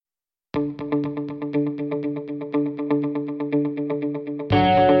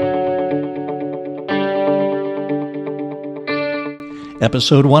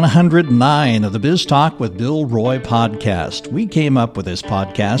Episode 109 of the Biz Talk with Bill Roy podcast. We came up with this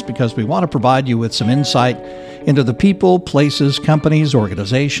podcast because we want to provide you with some insight into the people, places, companies,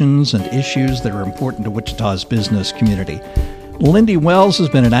 organizations, and issues that are important to Wichita's business community. Lindy Wells has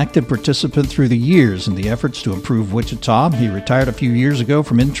been an active participant through the years in the efforts to improve Wichita. He retired a few years ago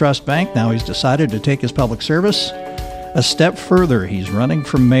from Intrust Bank. Now he's decided to take his public service a step further. He's running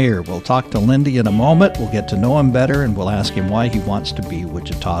for mayor. We'll talk to Lindy in a moment. We'll get to know him better, and we'll ask him why he wants to be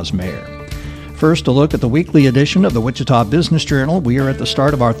Wichita's mayor. First, a look at the weekly edition of the Wichita Business Journal. We are at the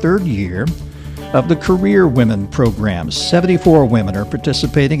start of our third year of the Career Women program. 74 women are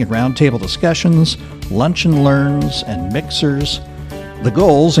participating in roundtable discussions, lunch and learns, and mixers. The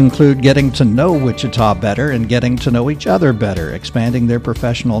goals include getting to know Wichita better and getting to know each other better, expanding their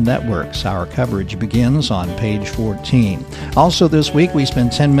professional networks. Our coverage begins on page 14. Also this week, we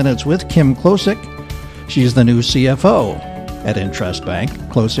spend 10 minutes with Kim Klosik. She's the new CFO at Intrust Bank.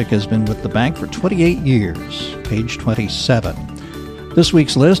 Klosik has been with the bank for 28 years. Page 27. This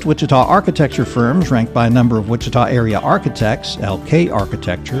week's list, Wichita architecture firms ranked by number of Wichita area architects. LK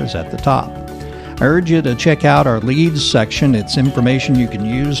Architecture is at the top. I urge you to check out our leads section. It's information you can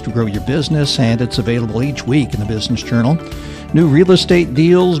use to grow your business, and it's available each week in the Business Journal. New real estate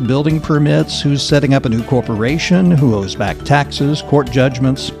deals, building permits, who's setting up a new corporation, who owes back taxes, court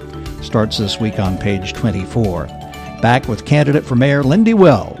judgments. Starts this week on page 24. Back with candidate for mayor Lindy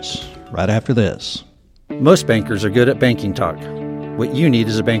Wells right after this. Most bankers are good at banking talk. What you need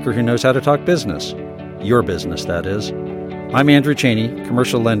is a banker who knows how to talk business. Your business, that is. I'm Andrew Cheney,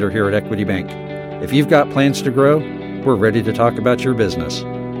 commercial lender here at Equity Bank. If you've got plans to grow, we're ready to talk about your business.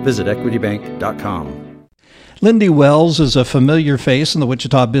 Visit equitybank.com. Lindy Wells is a familiar face in the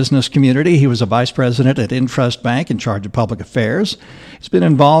Wichita business community. He was a vice president at Intrust Bank in charge of public affairs. He's been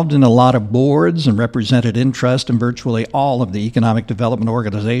involved in a lot of boards and represented Intrust in virtually all of the economic development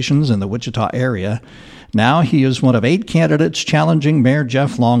organizations in the Wichita area. Now he is one of 8 candidates challenging Mayor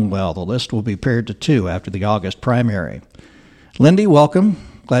Jeff Longwell. The list will be paired to 2 after the August primary. Lindy, welcome.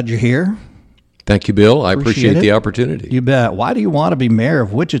 Glad you're here. Thank you, Bill. I appreciate the opportunity. You bet. Why do you want to be mayor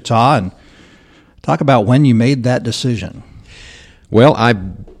of Wichita? And talk about when you made that decision. Well,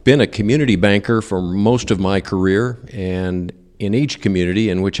 I've been a community banker for most of my career, and in each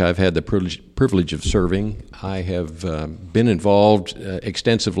community in which I've had the privilege of serving, I have been involved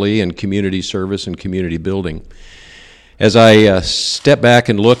extensively in community service and community building. As I step back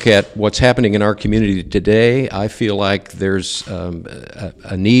and look at what's happening in our community today, I feel like there's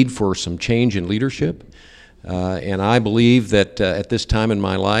a need for some change in leadership. And I believe that at this time in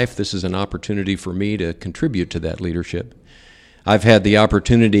my life, this is an opportunity for me to contribute to that leadership. I've had the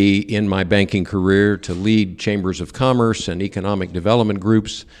opportunity in my banking career to lead chambers of commerce and economic development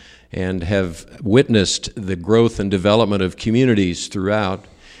groups and have witnessed the growth and development of communities throughout.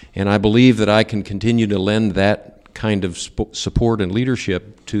 And I believe that I can continue to lend that kind of support and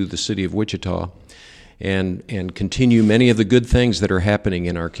leadership to the city of Wichita and continue many of the good things that are happening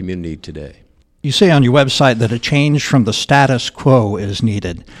in our community today. You say on your website that a change from the status quo is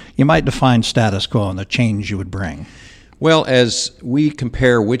needed. You might define status quo and the change you would bring. Well, as we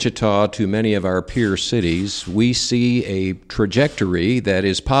compare Wichita to many of our peer cities, we see a trajectory that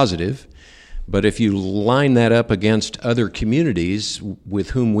is positive. But if you line that up against other communities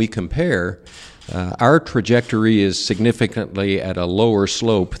with whom we compare, our trajectory is significantly at a lower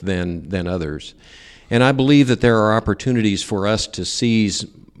slope than others. And I believe that there are opportunities for us to seize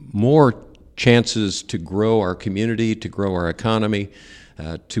more chances to grow our community, to grow our economy,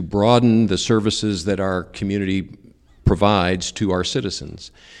 to broaden the services that our community provides to our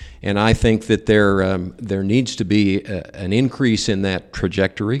citizens. And I think that there needs to be an increase in that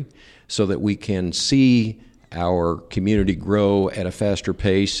trajectory so that we can see our community grow at a faster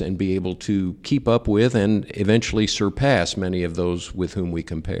pace and be able to keep up with and eventually surpass many of those with whom we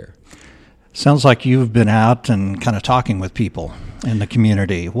compare. Sounds like you've been out and kind of talking with people in the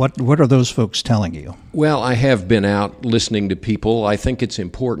community. What are those folks telling you? Well, I have been out listening to people. I think it's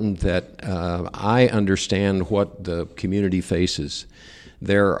important that I understand what the community faces.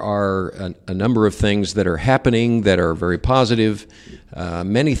 There are a number of things that are happening that are very positive,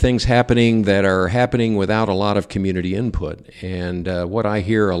 many things happening that are happening without a lot of community input. And what I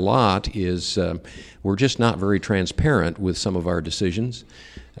hear a lot is we're just not very transparent with some of our decisions.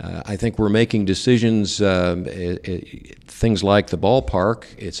 I think we're making decisions, things like the ballpark.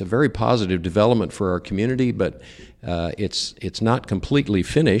 It's a very positive development for our community, but it's not completely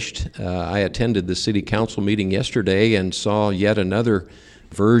finished. I attended the city council meeting yesterday and saw yet another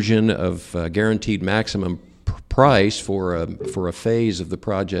version of guaranteed maximum price for a phase of the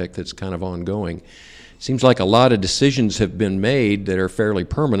project that's kind of ongoing. seems like a lot of decisions have been made that are fairly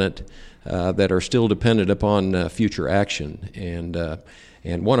permanent, that are still dependent upon future action,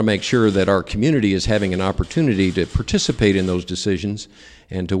 and want to make sure that our community is having an opportunity to participate in those decisions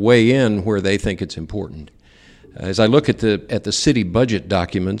and to weigh in where they think it's important. As I look at the city budget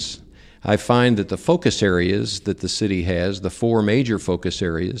documents, I find that the focus areas that the city has, the 4 major focus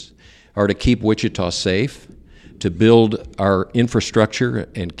areas, are to keep Wichita safe, to build our infrastructure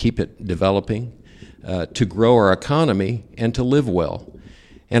and keep it developing, to grow our economy, and to live well.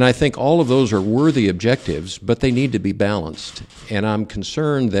 And I think all of those are worthy objectives, but they need to be balanced. And I'm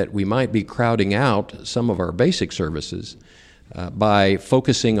concerned that we might be crowding out some of our basic services by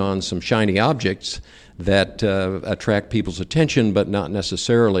focusing on some shiny objects that attract people's attention, but not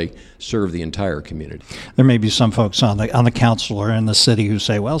necessarily serve the entire community. There may be some folks on the council or in the city who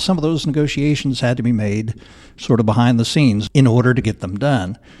say, well, some of those negotiations had to be made sort of behind the scenes in order to get them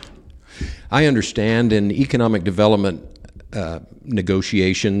done. I understand in economic development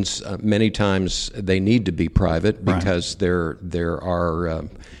negotiations, many times they need to be private because there are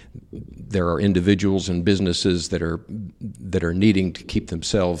individuals and businesses that are needing to keep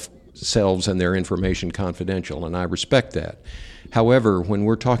themselves and their information confidential, and I respect that. However, when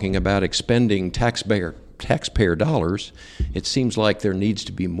we're talking about expending taxpayer dollars, it seems like there needs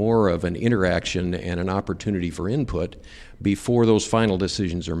to be more of an interaction and an opportunity for input before those final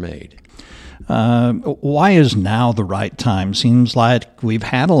decisions are made. Why is now the right time? Seems like we've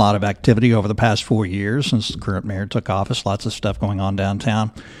had a lot of activity over the past 4 years since the current mayor took office, lots of stuff going on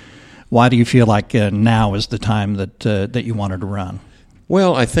downtown. Why do you feel like now is the time that you wanted to run?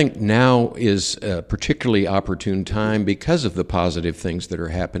 Well, I think now is a particularly opportune time because of the positive things that are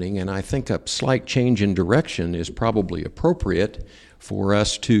happening, and I think a slight change in direction is probably appropriate for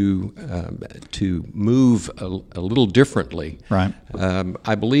us to move a little differently. Right.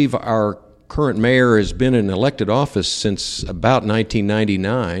 I believe our current mayor has been in elected office since about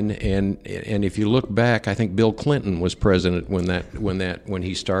 1999, and if you look back, I think Bill Clinton was president when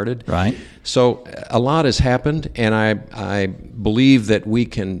he started. Right. So a lot has happened, and I believe that we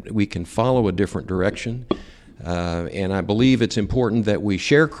can follow a different direction, and I believe it's important that we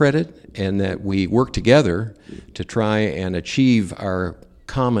share credit and that we work together to try and achieve our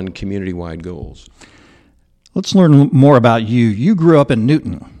common community-wide goals. Let's learn more about you. You grew up in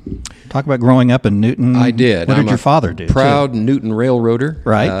Newton. Talk about growing up in Newton. I did. What did your father do? Proud Newton railroader.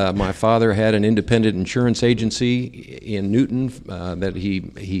 Right. My father had an independent insurance agency in Newton that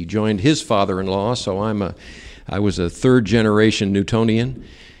he joined his father-in-law. So I was a third generation Newtonian.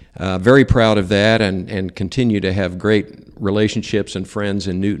 Very proud of that, and continue to have great relationships and friends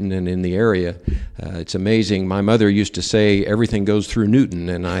in Newton and in the area. It's amazing. My mother used to say everything goes through Newton,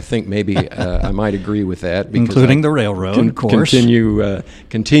 and I think maybe I might agree with that. Including the railroad, of course.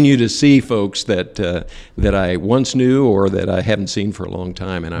 Continue to see folks that I once knew or that I haven't seen for a long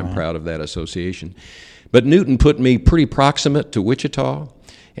time, and I'm proud of that association. But Newton put me pretty proximate to Wichita,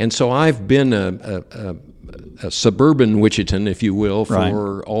 and so I've been a suburban Wichitan, if you will,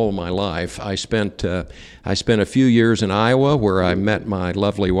 for all my life. I spent a few years in Iowa where I met my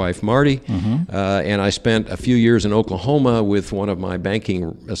lovely wife Marty, and I spent a few years in Oklahoma with one of my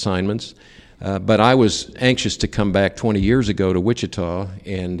banking assignments. But I was anxious to come back 20 years ago to Wichita,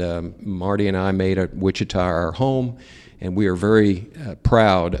 and Marty and I made Wichita our home, and we are very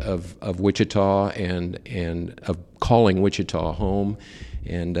proud of Wichita and of calling Wichita home.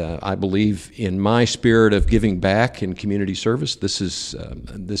 And I believe in my spirit of giving back in community service, this is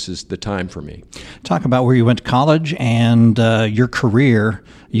the time for me. Talk about where you went to college and your career.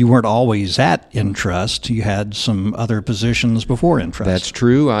 You weren't always at Intrust. You had some other positions before Intrust. That's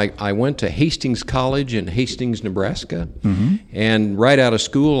true. I went to Hastings College in Hastings, Nebraska. And right out of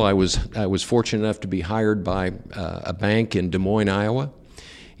school, I was fortunate enough to be hired by a bank in Des Moines, Iowa,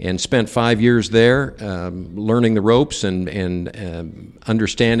 and spent 5 years there learning the ropes and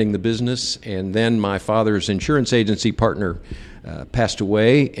understanding the business. And then my father's insurance agency partner passed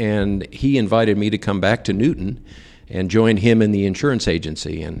away, and he invited me to come back to Newton and join him in the insurance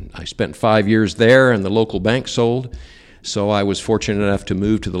agency. And I spent 5 years there, and the local bank sold. So I was fortunate enough to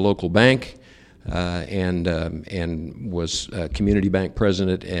move to the local bank and was community bank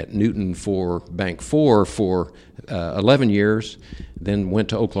president at Newton for Bank 4 for 11 years, then went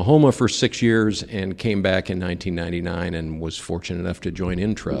to Oklahoma for 6 years and came back in 1999 and was fortunate enough to join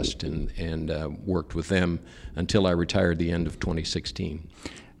Intrust and worked with them until I retired the end of 2016.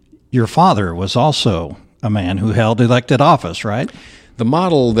 Your father was also a man who held elected office, right? The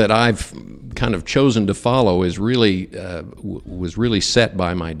model that I've kind of chosen to follow is really was really set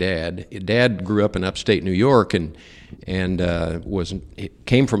by my dad. Dad grew up in upstate New York and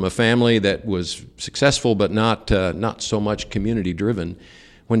came from a family that was successful but not so much community driven.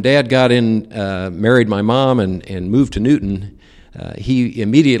 When Dad got in, married my mom and moved to Newton, he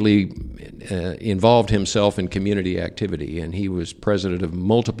immediately involved himself in community activity, and he was president of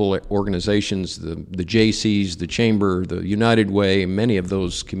multiple organizations, the JCs, the Chamber, the United Way, many of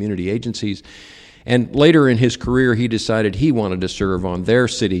those community agencies. And later in his career, he decided he wanted to serve on their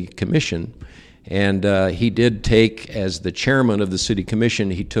city commission. And he did take, as the chairman of the city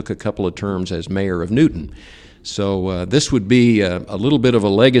commission, he took a couple of terms as mayor of Newton. So this would be a little bit of a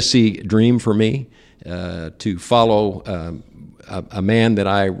legacy dream for me to follow a man that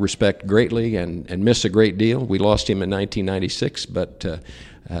I respect greatly and miss a great deal. We lost him in 1996, but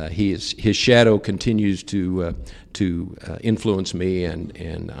his shadow continues to influence me,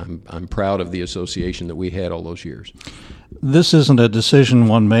 and I'm proud of the association that we had all those years. This isn't a decision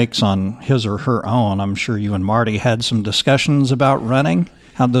one makes on his or her own. I'm sure you and Marty had some discussions about running.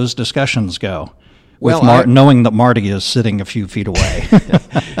 How'd those discussions go? Well, knowing that Marty is sitting a few feet away.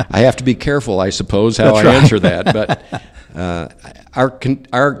 I have to be careful, I suppose, how I answer that. But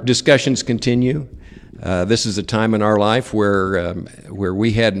our discussions continue. This is a time in our life where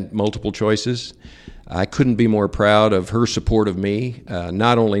we had multiple choices. I couldn't be more proud of her support of me,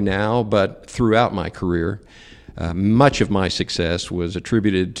 not only now, but throughout my career. Much of my success was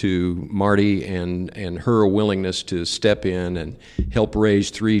attributed to Marty and her willingness to step in and help raise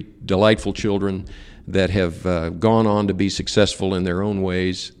 3 delightful children that have gone on to be successful in their own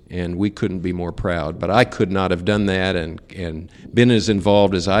ways, and we couldn't be more proud. But I could not have done that and been as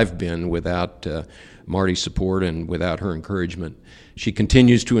involved as I've been without Marty's support and without her encouragement. She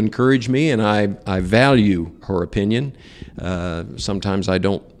continues to encourage me, and I value her opinion. Sometimes I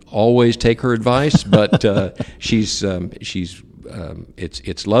don't always take her advice, but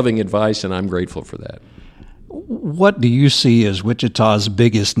it's loving advice, and I'm grateful for that. What do you see as Wichita's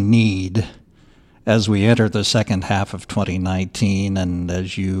biggest need as we enter the second half of 2019, and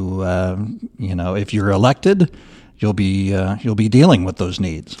as you if you're elected, you'll be dealing with those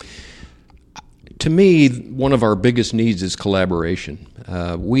needs? To me, one of our biggest needs is collaboration.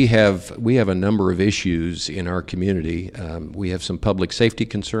 We have a number of issues in our community. We have some public safety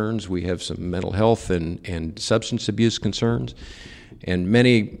concerns. We have some mental health and substance abuse concerns.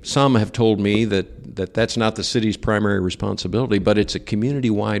 And some have told me that that's not the city's primary responsibility, but it's a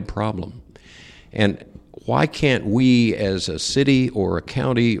community-wide problem. And why can't we as a city or a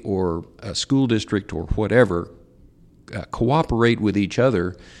county or a school district or whatever cooperate with each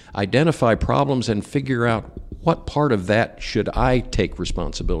other, identify problems, and figure out what part of that should I take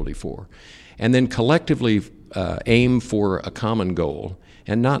responsibility for, and then collectively aim for a common goal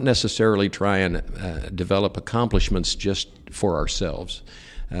and not necessarily try and develop accomplishments just for ourselves.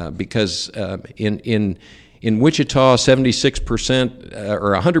 Because in Wichita, 76%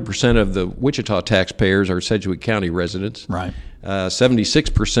 or 100% of the Wichita taxpayers are Sedgwick County residents. Right.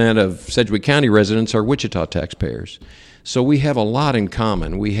 76% of Sedgwick County residents are Wichita taxpayers. So we have a lot in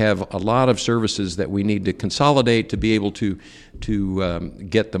common. We have a lot of services that we need to consolidate to be able to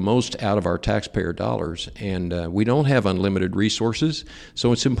get the most out of our taxpayer dollars. And we don't have unlimited resources,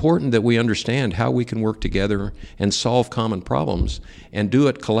 so it's important that we understand how we can work together and solve common problems and do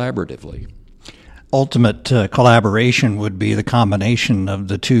it collaboratively. Ultimate collaboration would be the combination of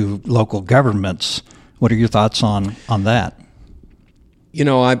the 2 local governments. What are your thoughts on that? You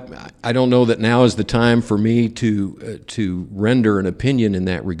know, I don't know that now is the time for me to render an opinion in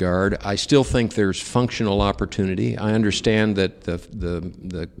that regard. I still think there's functional opportunity. I understand that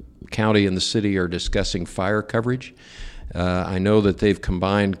the county and the city are discussing fire coverage. I know that they've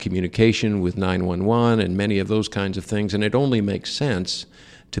combined communication with 911 and many of those kinds of things, and it only makes sense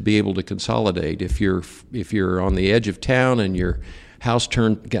to be able to consolidate. If you're on the edge of town and your house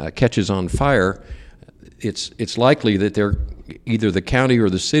catches on fire, it's likely that either the county or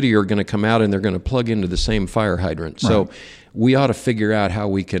the city are going to come out and they're going to plug into the same fire hydrant. Right. So we ought to figure out how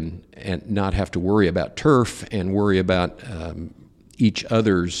we can and not have to worry about turf and worry about each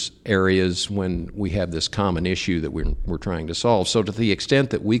other's areas when we have this common issue that we're trying to solve. So to the extent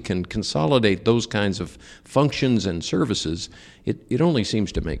that we can consolidate those kinds of functions and services, it only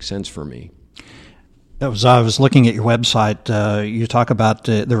seems to make sense for me. I was looking at your website. You talk about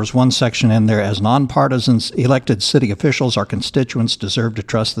there was one section in there: as nonpartisans, elected city officials, our constituents deserve to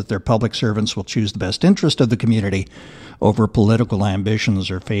trust that their public servants will choose the best interest of the community over political ambitions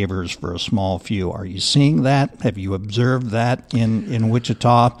or favors for a small few. Are you seeing that? Have you observed that in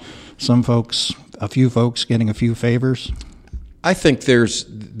Wichita? A few folks getting a few favors? I think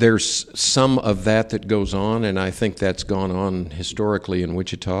there's some of that goes on, and I think that's gone on historically in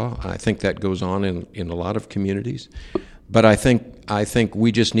Wichita. I think that goes on in a lot of communities. But I think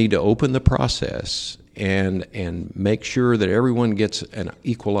we just need to open the process and make sure that everyone gets an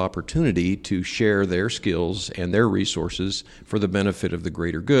equal opportunity to share their skills and their resources for the benefit of the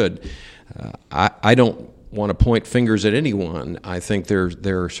greater good. I don't want to point fingers at anyone. I think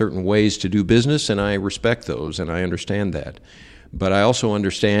there are certain ways to do business, and I respect those, and I understand that. But I also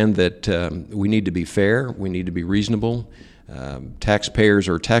understand that we need to be fair, we need to be reasonable. Taxpayers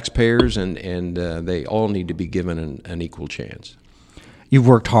are taxpayers, and they all need to be given an equal chance. You've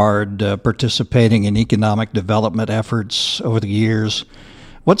worked hard participating in economic development efforts over the years.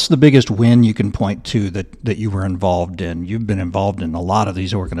 What's the biggest win you can point to that you were involved in? You've been involved in a lot of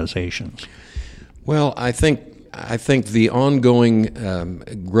these organizations. Well, I think the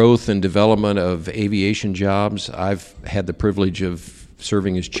ongoing growth and development of aviation jobs. I've had the privilege of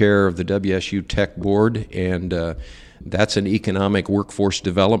serving as chair of the WSU Tech Board, and that's an economic workforce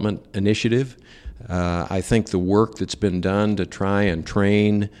development initiative. I think the work that's been done to try and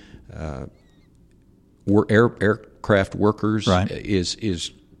train aircraft workers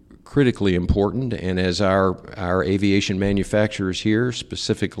is critically important. And as our aviation manufacturers here,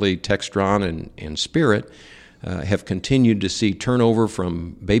 specifically Textron and Spirit, have continued to see turnover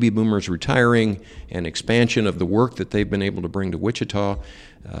from baby boomers retiring and expansion of the work that they've been able to bring to Wichita,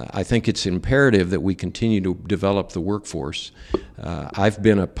 I think it's imperative that we continue to develop the workforce. I've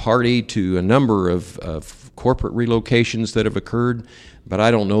been a party to a number of corporate relocations that have occurred, but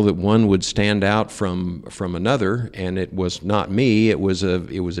I don't know that one would stand out from another. And it was not me; it was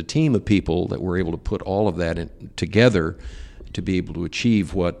a team of people that were able to put all of that together to be able to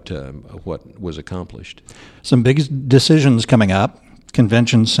achieve what was accomplished. Some big decisions coming up: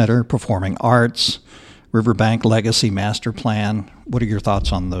 Convention Center, Performing Arts, Riverbank Legacy Master Plan. What are your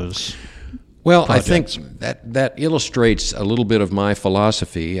thoughts on those? Well, projects? I think that illustrates a little bit of my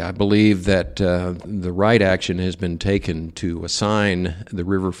philosophy. I believe that the right action has been taken to assign the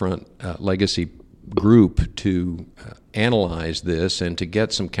Riverfront Legacy Group to analyze this and to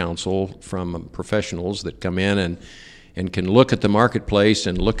get some counsel from professionals that come in and can look at the marketplace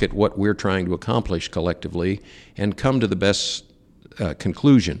and look at what we're trying to accomplish collectively and come to the best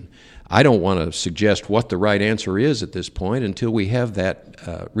conclusion. I don't want to suggest what the right answer is at this point until we have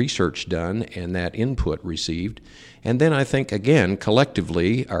that research done and that input received. And then I think, again,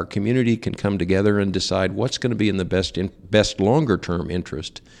 collectively, our community can come together and decide what's going to be in the best longer-term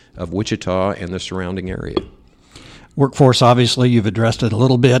interest of Wichita and the surrounding area. Workforce, obviously, you've addressed it a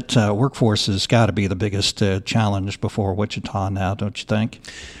little bit. Workforce has got to be the biggest challenge before Wichita now, don't you think?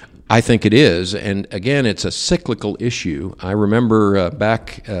 I think it is, and again, it's a cyclical issue. I remember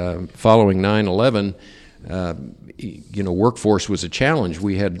back following 9/11, workforce was a challenge.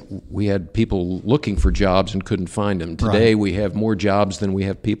 We had people looking for jobs and couldn't find them. Today, we have more jobs than we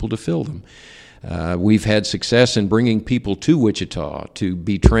have people to fill them. We've had success in bringing people to Wichita to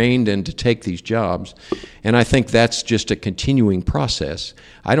be trained and to take these jobs, and I think that's just a continuing process.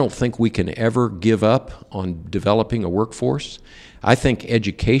 I don't think we can ever give up on developing a workforce. I think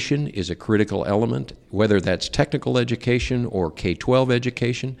education is a critical element, whether that's technical education or K-12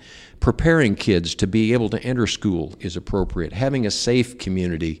 education. Preparing kids to be able to enter school is appropriate. Having a safe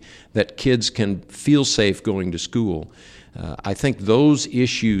community that kids can feel safe going to school. I think those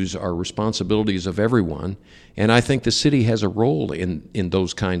issues are responsibilities of everyone, and I think the city has a role in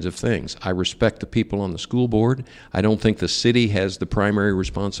those kinds of things. I respect the people on the school board. I don't think the city has the primary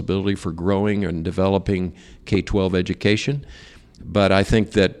responsibility for growing and developing K-12 education. But I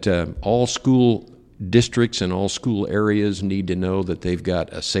think that all school districts and all school areas need to know that they've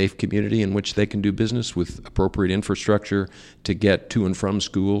got a safe community in which they can do business with appropriate infrastructure to get to and from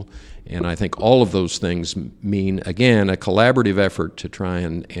school. And I think all of those things mean, again, a collaborative effort to try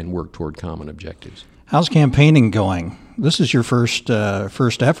and work toward common objectives. How's campaigning going? This is your first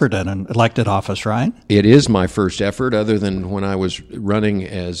effort at an elected office, right? It is my first effort, other than when I was running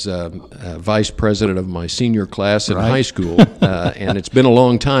as vice president of my senior class in high school, and it's been a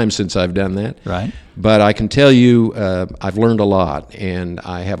long time since I've done that. Right. But I can tell you I've learned a lot, and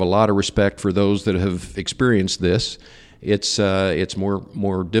I have a lot of respect for those that have experienced this. It's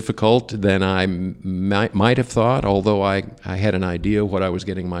more difficult than I might have thought, although I had an idea what I was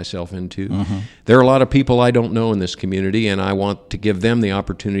getting myself into. Mm-hmm. There are a lot of people I don't know in this community, and I want to give them the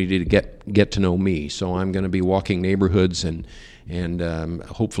opportunity to get to know me. So I'm going to be walking neighborhoods and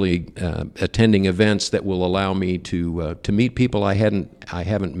hopefully attending events that will allow me to meet people I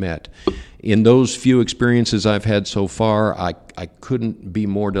haven't met. In those few experiences I've had so far, I couldn't be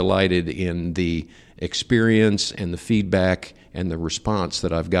more delighted in the experience and the feedback the response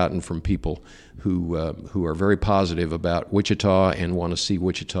that I've gotten from people who are very positive about Wichita and want to see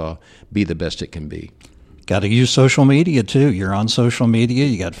Wichita be the best it can be. Got to use social media, too. You're on social media.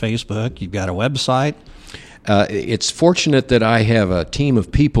 You got Facebook. You've got a website. It's fortunate that I have a team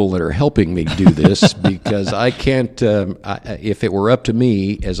of people that are helping me do this because I can't. If it were up to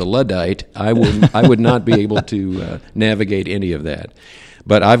me as a Luddite, I would not be able to navigate any of that.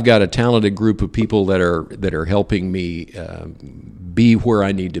 But I've got a talented group of people that are helping me be where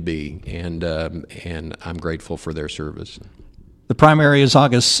I need to be, and I'm grateful for their service. The primary is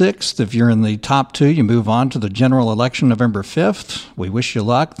August 6th. If you're in the top 2, you move on to the general election November 5th. We wish you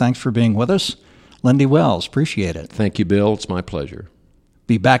luck. Thanks for being with us. Lindy Wells, appreciate it. Thank you, Bill. It's my pleasure.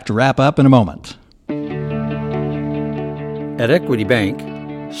 Be back to wrap up in a moment. At Equity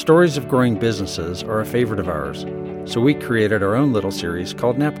Bank, stories of growing businesses are a favorite of ours, so we created our own little series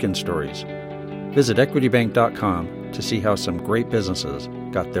called Napkin Stories. Visit equitybank.com to see how some great businesses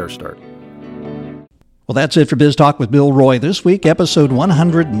got their start. Well, that's it for Biz Talk with Bill Roy this week, episode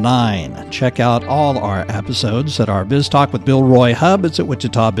 109. Check out all our episodes at our Biz Talk with Bill Roy hub. It's at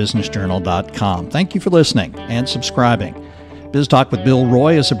wichitabusinessjournal.com. Thank you for listening and subscribing. Biz Talk with Bill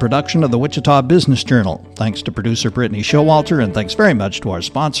Roy is a production of the Wichita Business Journal. Thanks to producer Brittany Showalter, and thanks very much to our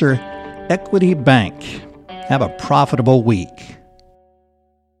sponsor, Equity Bank. Have a profitable week.